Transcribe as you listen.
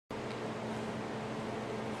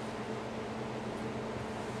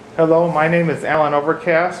Hello, my name is Alan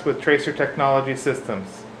Overcast with Tracer Technology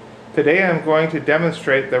Systems. Today I'm going to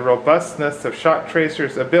demonstrate the robustness of Shot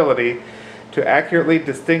Tracer's ability to accurately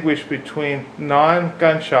distinguish between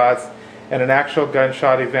non-gunshots and an actual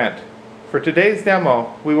gunshot event. For today's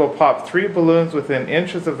demo, we will pop 3 balloons within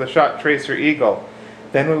inches of the Shot Tracer Eagle.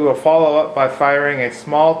 Then we will follow up by firing a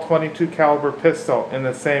small .22 caliber pistol in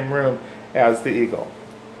the same room as the Eagle.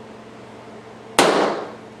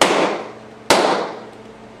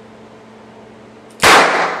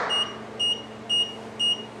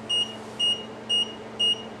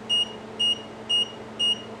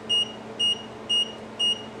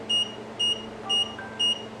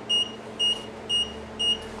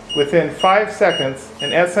 Within 5 seconds,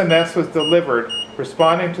 an SMS was delivered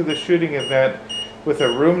responding to the shooting event with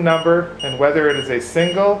a room number and whether it is a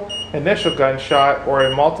single initial gunshot or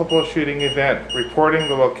a multiple shooting event, reporting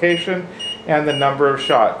the location and the number of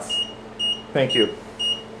shots. Thank you.